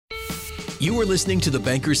You are listening to the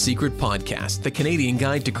Banker's Secret Podcast, the Canadian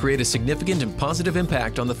guide to create a significant and positive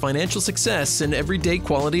impact on the financial success and everyday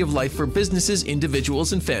quality of life for businesses,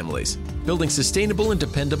 individuals, and families. Building sustainable and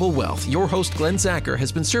dependable wealth, your host Glenn Zacher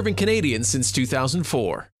has been serving Canadians since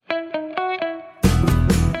 2004.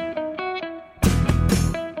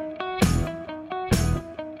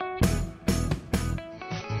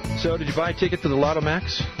 So, did you buy a ticket to the Lotto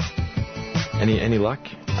Max? Any luck?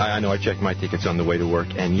 I know I checked my tickets on the way to work,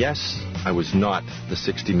 and yes, I was not the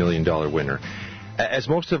 $60 million winner, as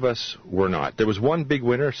most of us were not. There was one big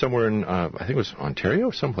winner somewhere in, I think it was Ontario,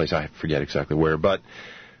 someplace, I forget exactly where, but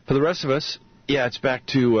for the rest of us, yeah, it's back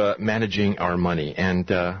to managing our money, and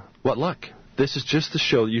what luck. This is just the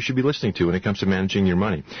show that you should be listening to when it comes to managing your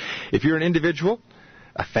money. If you're an individual,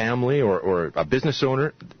 a family, or a business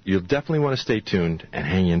owner, you'll definitely want to stay tuned and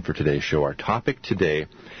hang in for today's show. Our topic today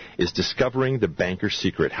is discovering the banker's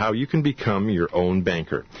secret, how you can become your own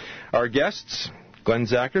banker. Our guests, Glenn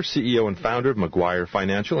Zacher, CEO and founder of Maguire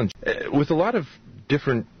Financial. And with a lot of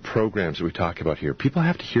different programs that we talk about here, people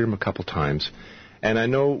have to hear them a couple times. And I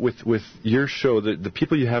know with your show, the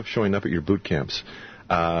people you have showing up at your boot camps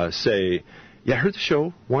say, yeah, I heard the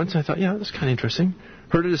show once, and I thought, yeah, that's kind of interesting.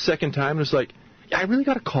 Heard it a second time, and it's like, yeah, I really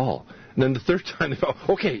got a call. And then the third time, they thought,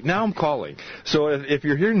 okay, now I'm calling. So if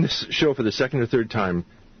you're hearing this show for the second or third time,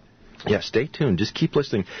 yeah, stay tuned. Just keep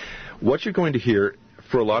listening. What you're going to hear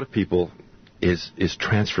for a lot of people is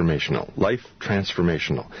transformational, life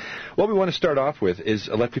transformational. What we want to start off with is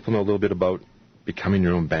let people know a little bit about becoming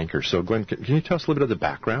your own banker. So, Glenn, can you tell us a little bit of the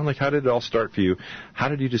background? Like, how did it all start for you? How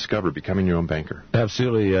did you discover becoming your own banker?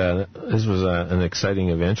 Absolutely. This was an exciting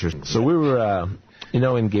adventure. So we were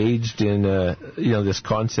engaged in, this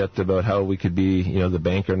concept about how we could be, the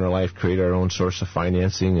banker in our life, create our own source of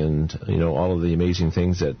financing and, all of the amazing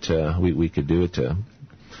things that we could do to,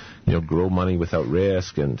 grow money without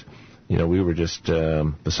risk. And, we were just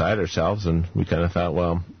beside ourselves, and we kind of thought,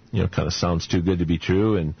 well, kind of sounds too good to be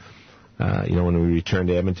true. And, when we returned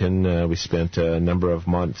to Edmonton, we spent a number of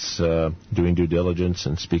months doing due diligence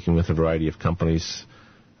and speaking with a variety of companies,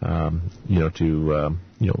 to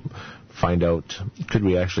find out, could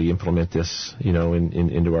we actually implement this,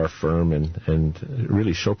 into our firm and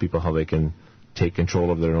really show people how they can take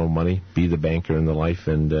control of their own money, be the banker in the life,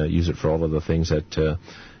 and use it for all of the things that,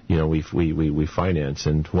 we finance.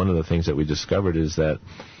 And one of the things that we discovered is that,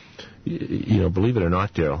 believe it or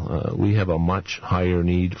not, Daryl, we have a much higher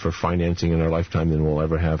need for financing in our lifetime than we'll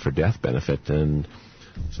ever have for death benefit. And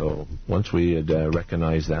so once we had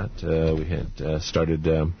recognized that, we had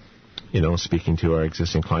started speaking to our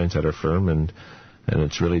existing clients at our firm, and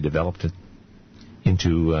it's really developed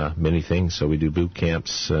into many things. So we do boot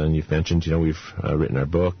camps, and you've mentioned, we've written our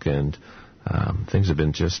book, and things have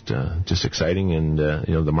been just exciting, and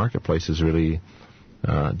the marketplace is really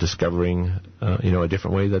discovering a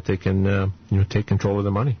different way that they can take control of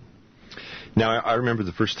their money. Now, I remember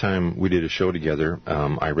the first time we did a show together,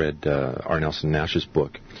 I read R. Nelson Nash's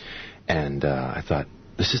book, and I thought,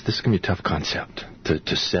 this is going to be a tough concept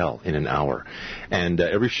to sell in an hour. And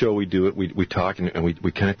every show we do it, we talk, and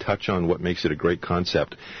we kind of touch on what makes it a great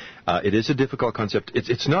concept. It is a difficult concept.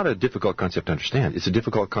 It's not a difficult concept to understand. It's a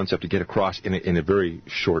difficult concept to get across in a very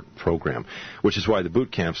short program, which is why the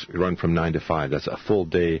boot camps run from 9 to 5. That's a full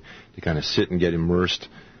day to kind of sit and get immersed,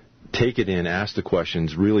 take it in, ask the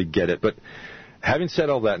questions, really get it. But having said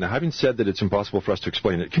all that, now having said that it's impossible for us to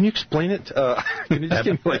explain it, can you explain it? Can you just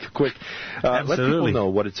give me a quick, let people know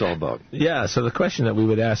what it's all about? Yeah, so the question that we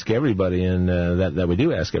would ask everybody, and that we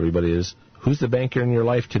do ask everybody, is who's the banker in your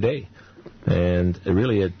life today? And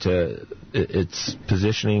really it's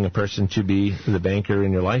positioning a person to be the banker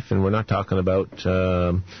in your life, and we're not talking about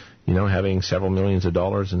having several millions of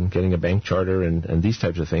dollars and getting a bank charter and these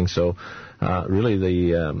types of things. So really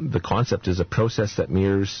the concept is a process that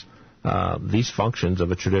mirrors these functions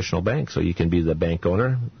of a traditional bank. So you can be the bank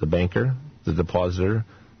owner, the banker, the depositor,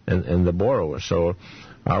 and the borrower. So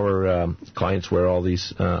our clients wear all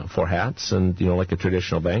these 4 hats, and like a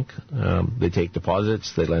traditional bank, they take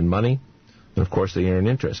deposits, they lend money, and of course they earn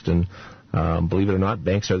interest. And believe it or not,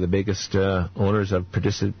 banks are the biggest owners of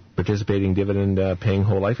participating dividend paying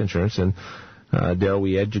whole life insurance. And Daryl,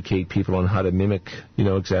 we educate people on how to mimic,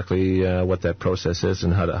 exactly what that process is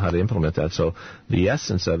and how to implement that. So the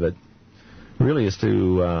essence of it really is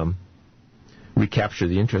to recapture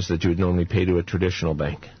the interest that you would normally pay to a traditional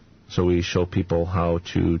bank. So we show people how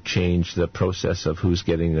to change the process of who's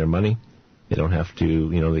getting their money. They don't have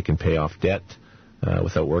to, they can pay off debt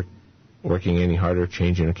without working any harder,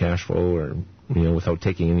 changing their cash flow, or, without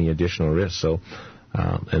taking any additional risk. So,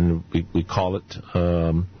 and we call it,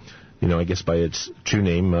 I guess by its true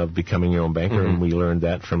name of becoming your own banker. And we learned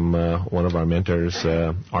that from one of our mentors,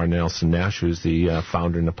 R. Nelson Nash, who's the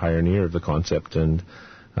founder and the pioneer of the concept. And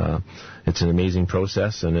it's an amazing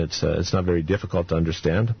process, and it's not very difficult to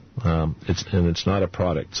understand. It's not a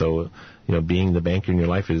product. So, being the banker in your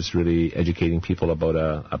life is really educating people about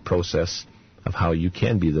a process of how you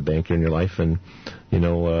can be the banker in your life. And,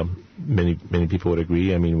 many people would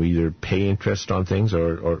agree. I mean, we either pay interest on things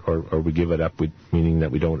or we give it up, meaning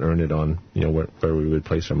that we don't earn it on, where we would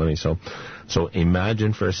place our money. So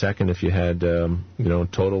imagine for a second if you had,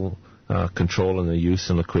 total control in the use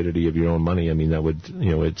and liquidity of your own money. I mean, that would,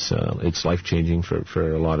 it's life-changing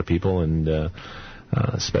for a lot of people, and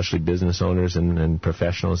especially business owners and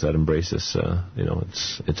professionals that embrace this.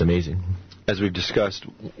 It's amazing. As we've discussed,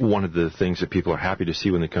 one of the things that people are happy to see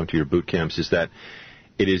when they come to your boot camps is that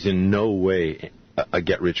it is in no way a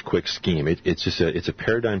get-rich-quick scheme. It's just a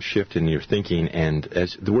paradigm shift in your thinking, and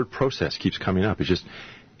as the word process keeps coming up,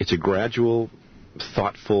 it's a gradual,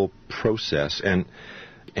 thoughtful process. And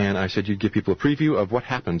I said you'd give people a preview of what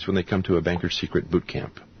happens when they come to a Banker's Secret boot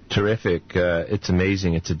camp. Terrific. It's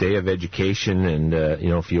amazing. It's a day of education, and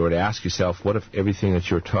if you were to ask yourself, what if everything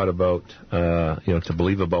that you were taught about, to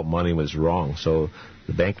believe about money was wrong? So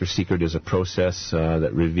the Banker's Secret is a process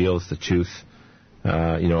that reveals the truth,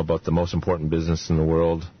 about the most important business in the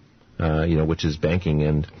world, which is banking,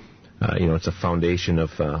 and it's a foundation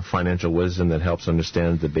of financial wisdom that helps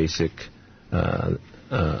understand the basic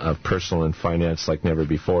of personal and finance like never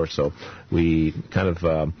before. So we kind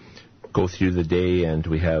of go through the day, and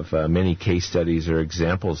we have many case studies or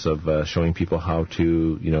examples of showing people how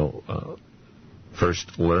to,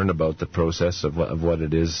 first learn about the process of what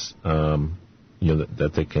it is,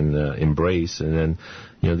 that they can embrace. And then,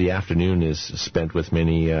 the afternoon is spent with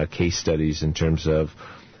many case studies in terms of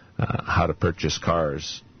how to purchase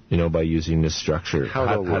cars, by using this structure, how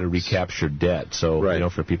to recapture debt. So,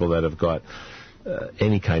 right. For people that have got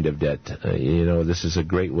any kind of debt, this is a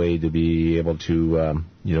great way to be able to,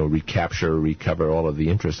 recapture or recover all of the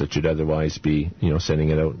interest that you'd otherwise be, sending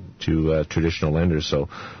it out to traditional lenders. So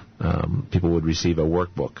people would receive a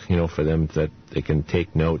workbook, for them that they can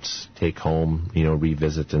take notes, take home,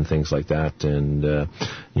 revisit and things like that. And,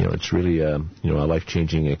 it's really a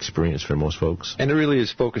life-changing experience for most folks. And it really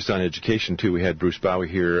is focused on education, too. We had Bruce Bowie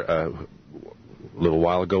here a little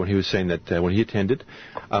while ago, and he was saying that when he attended,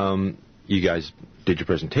 you guys did your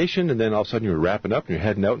presentation, and then all of a sudden you were wrapping up and you're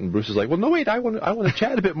heading out, and Bruce is like, well, no, wait, I want to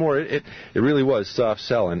chat a bit more. It really was soft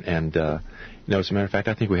sell. And as a matter of fact,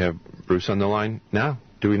 I think we have Bruce on the line now.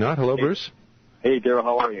 Do we not? Hello, Bruce. Hey, Daryl,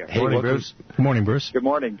 how are you? Hey, morning, Bruce. Good morning, Bruce. Good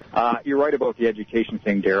morning. You're right about the education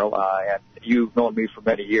thing, Daryl, and you've known me for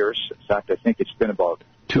many years. In fact, I think it's been about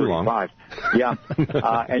too long. Yeah.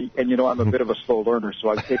 And I'm a bit of a slow learner, so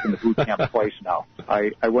I've taken the boot camp twice now.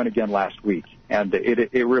 I went again last week, and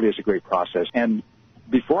it really is a great process. And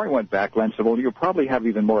before I went back, Len said, well, you'll probably have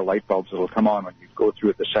even more light bulbs that will come on when you go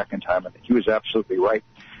through it the second time, and he was absolutely right.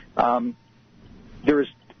 There is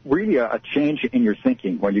really a change in your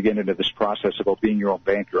thinking when you get into this process about being your own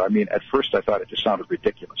banker. I mean, at first I thought it just sounded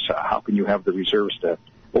ridiculous. How can you have the reserves to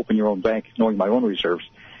open your own bank knowing my own reserves?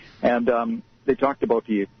 And they talked about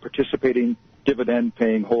the participating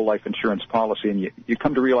dividend-paying whole life insurance policy, and you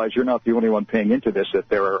come to realize you're not the only one paying into this, that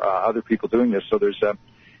there are other people doing this, so there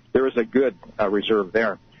is a good reserve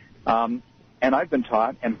there. And I've been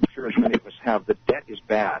taught, and I'm sure as many of us have, that debt is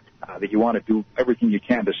bad, that you want to do everything you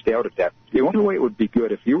can to stay out of debt. The only way it would be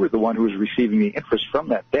good if you were the one who was receiving the interest from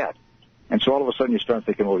that debt. And so all of a sudden you start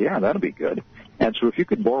thinking, well, yeah, that'll be good. And so if you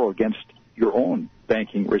could borrow against your own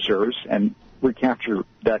banking reserves and recapture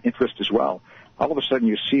that interest as well, all of a sudden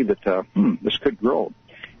you see that, this could grow.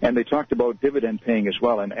 And they talked about dividend paying as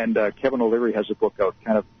well. And Kevin O'Leary has a book out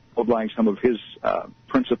kind of outlining some of his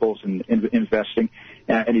principles in investing.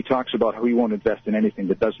 And he talks about how he won't invest in anything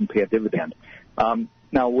that doesn't pay a dividend.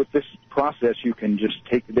 Now, with this process, you can just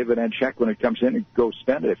take the dividend check when it comes in and go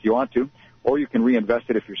spend it if you want to, or you can reinvest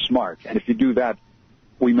it if you're smart. And if you do that,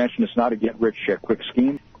 we mentioned it's not a get-rich-quick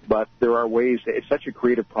scheme, but there are ways. It's such a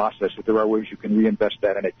creative process that there are ways you can reinvest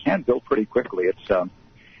that, and it can build pretty quickly. It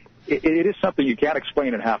is something you can't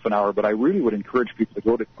explain in half an hour, but I really would encourage people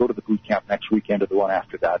to go to the boot camp next weekend or the one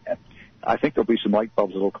after that, and I think there'll be some light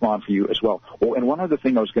bulbs that will come on for you as well. Oh, and one other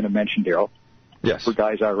thing I was going to mention, Daryl. Yes. For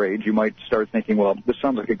guys our age, you might start thinking, well, this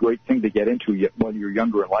sounds like a great thing to get into when you're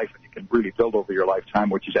younger in life, and you can really build over your lifetime,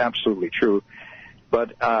 which is absolutely true.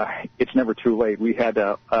 But it's never too late. We had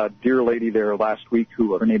a dear lady there last week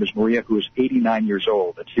her name is Maria, who is 89 years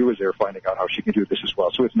old, and she was there finding out how she can do this as well,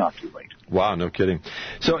 so it's not too late. Wow, no kidding.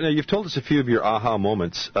 So now you've told us a few of your aha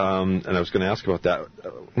moments, and I was going to ask about that.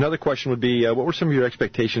 Another question would be, what were some of your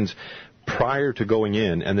expectations prior to going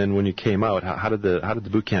in, and then when you came out, how did the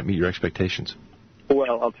boot camp meet your expectations?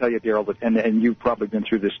 Well, I'll tell you, Daryl, and you've probably been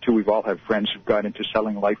through this too. We've all had friends who've got into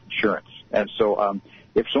selling life insurance, and so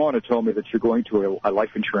if someone had told me that you're going to a life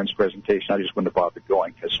insurance presentation, I just wouldn't have bothered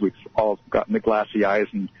going, because we've all gotten the glassy eyes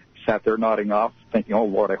and sat there nodding off, thinking, oh,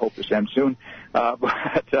 Lord, I hope this ends soon. But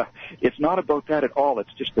it's not about that at all.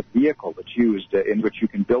 It's just a vehicle that's used in which you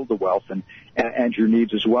can build the wealth and your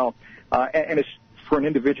needs as well. And it's for an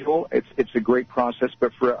individual, it's a great process,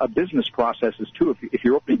 but for a business processes too. If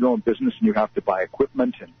you're opening your own business and you have to buy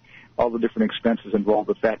equipment and all the different expenses involved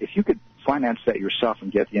with that, if you could finance that yourself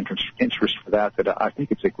and get the interest for that I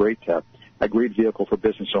think it's a great vehicle for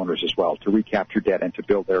business owners as well, to recapture debt and to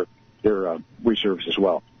build their reserves as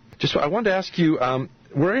well. I wanted to ask you,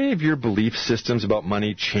 were any of your belief systems about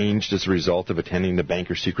money changed as a result of attending the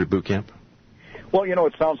Banker Secret Boot Camp? Well,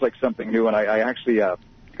 it sounds like something new, and I actually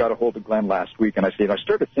got a hold of Glenn last week, and I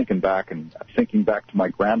started thinking back to my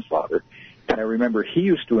grandfather, and I remember he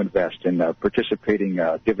used to invest in participating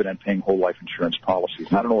dividend-paying whole life insurance policies.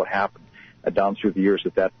 And I don't know what happened down through the years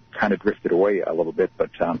that kind of drifted away a little bit,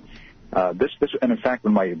 but this, and in fact,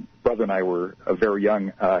 when my brother and I were very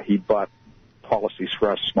young, he bought policies for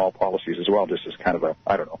us, small policies as well, just as kind of a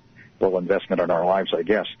little investment in our lives, I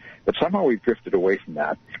guess. But somehow we've drifted away from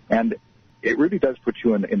that, and it really does put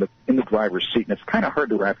you in the driver's seat, and it's kind of hard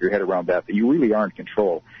to wrap your head around that you really are in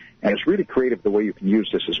control. And it's really creative the way you can use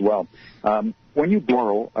this as well. When you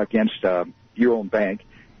borrow against your own bank,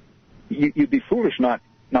 you'd be foolish not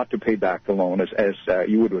to pay back the loan as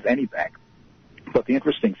you would with any bank. But the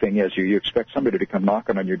interesting thing is you expect somebody to come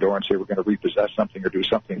knocking on your door and say, we're going to repossess something or do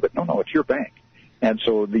something. But no, it's your bank. And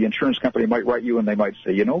so the insurance company might write you and they might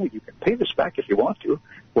say, you can pay this back if you want to.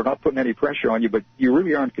 We're not putting any pressure on you, but you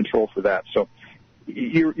really are in control for that. So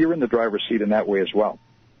you're in the driver's seat in that way as well.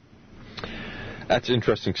 That's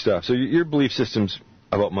interesting stuff. So your belief systems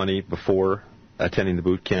about money before attending the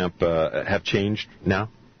boot camp have changed now?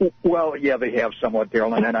 Well, yeah, they have somewhat,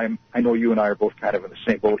 Daryl, and I know you and I are both kind of in the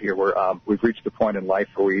same boat here, where we've reached the point in life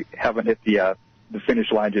where we haven't hit the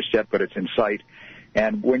finish line just yet, but it's in sight.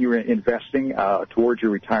 And when you're investing towards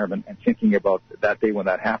your retirement and thinking about that day when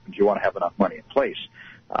that happens, you want to have enough money in place.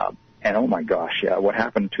 And oh my gosh, what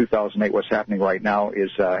happened in 2008, what's happening right now is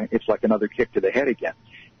it's like another kick to the head again.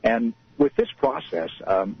 And with this process,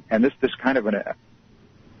 and this kind of an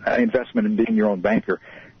investment in being your own banker,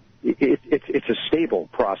 it's a stable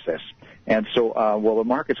process. And so, the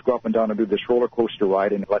markets go up and down and do this roller coaster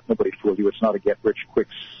ride, and let nobody fool you. It's not a get-rich-quick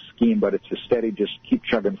scheme, but it's a steady, just keep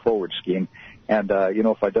chugging forward scheme. And,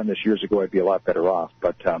 if I'd done this years ago, I'd be a lot better off.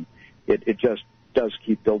 But it just does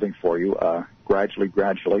keep building for you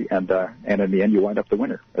gradually, and in the end, you wind up the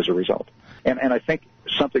winner as a result. And I think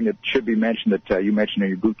something that should be mentioned that you mentioned in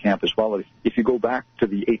your boot camp as well, if you go back to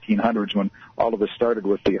the 1800s when all of this started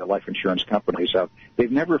with the life insurance companies,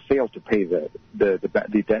 they've never failed to pay the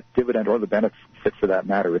dividend or the benefit for that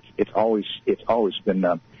matter. It's always been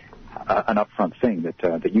an upfront thing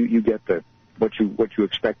that you get what you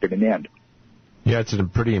expected in the end. Yeah, it's a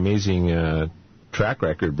pretty amazing track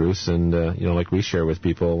record, Bruce, and like we share with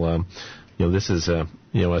people, this is a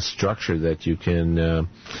structure that you can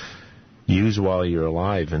use while you're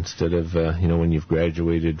alive instead of when you've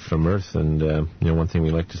graduated from Earth. And one thing we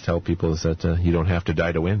like to tell people is that you don't have to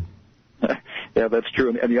die to win. Yeah, that's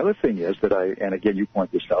true. And the other thing is that and again you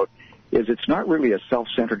point this out, is it's not really a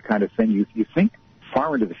self-centered kind of thing. You think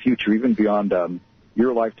far into the future, even beyond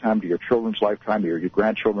your lifetime to your children's lifetime or your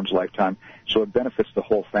grandchildren's lifetime, so it benefits the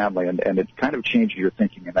whole family, and it kind of changes your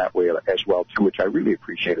thinking in that way as well too, which I really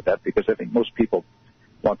appreciated that, because I think most people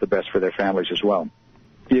want the best for their families as well.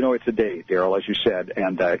 It's a day, Daryl, as you said,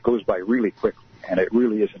 and it goes by really quickly, and it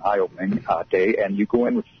really is an eye-opening day, and you go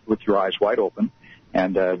in with your eyes wide open,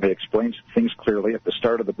 and they explain things clearly. At the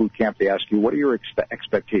start of the boot camp, they ask you, what are your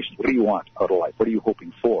expectations? What do you want out of life? What are you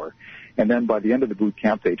hoping for? And then by the end of the boot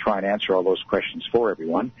camp, they try and answer all those questions for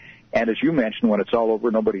everyone. And as you mentioned, when it's all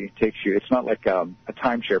over, nobody takes you. It's not like a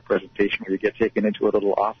timeshare presentation where you get taken into a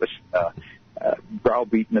little office,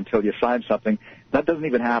 browbeaten until you sign something. That doesn't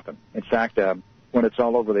even happen. In fact, when it's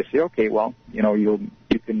all over, they say, okay, well, you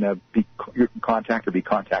can contact or be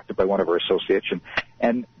contacted by one of our associates.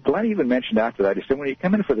 And Glenn even mentioned after that, he said, when you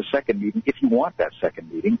come in for the second meeting, if you want that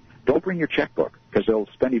second meeting, don't bring your checkbook, because they'll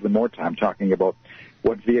spend even more time talking about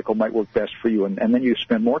what vehicle might work best for you, and then you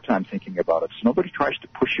spend more time thinking about it. So nobody tries to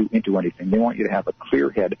push you into anything. They want you to have a clear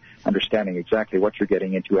head, understanding exactly what you're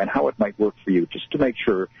getting into and how it might work for you, just to make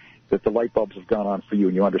sure that the light bulbs have gone on for you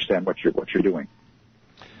and you understand what you're doing.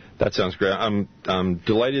 That sounds great. I'm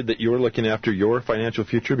delighted that you're looking after your financial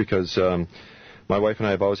future, because my wife and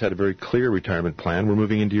I have always had a very clear retirement plan. We're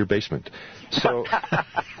moving into your basement. So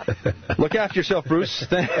look after yourself, Bruce.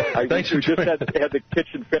 Thanks for just had the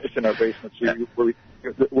kitchen finished in our basement, so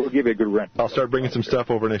we'll give you a good rent. I'll start bringing some stuff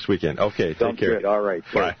over next weekend. Okay, take care. Good. All right.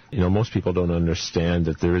 Bye. Most people don't understand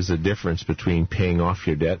that there is a difference between paying off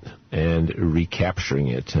your debt and recapturing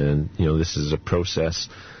it. And, this is a process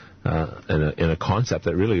and a concept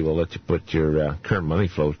that really will let you put your current money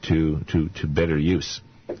flow to better use.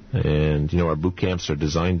 And, our boot camps are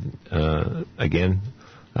designed, for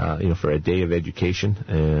a day of education.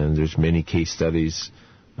 And there's many case studies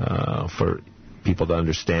for people to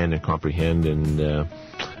understand and comprehend and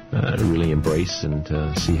really embrace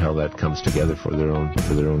and see how that comes together for their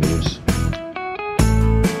own use.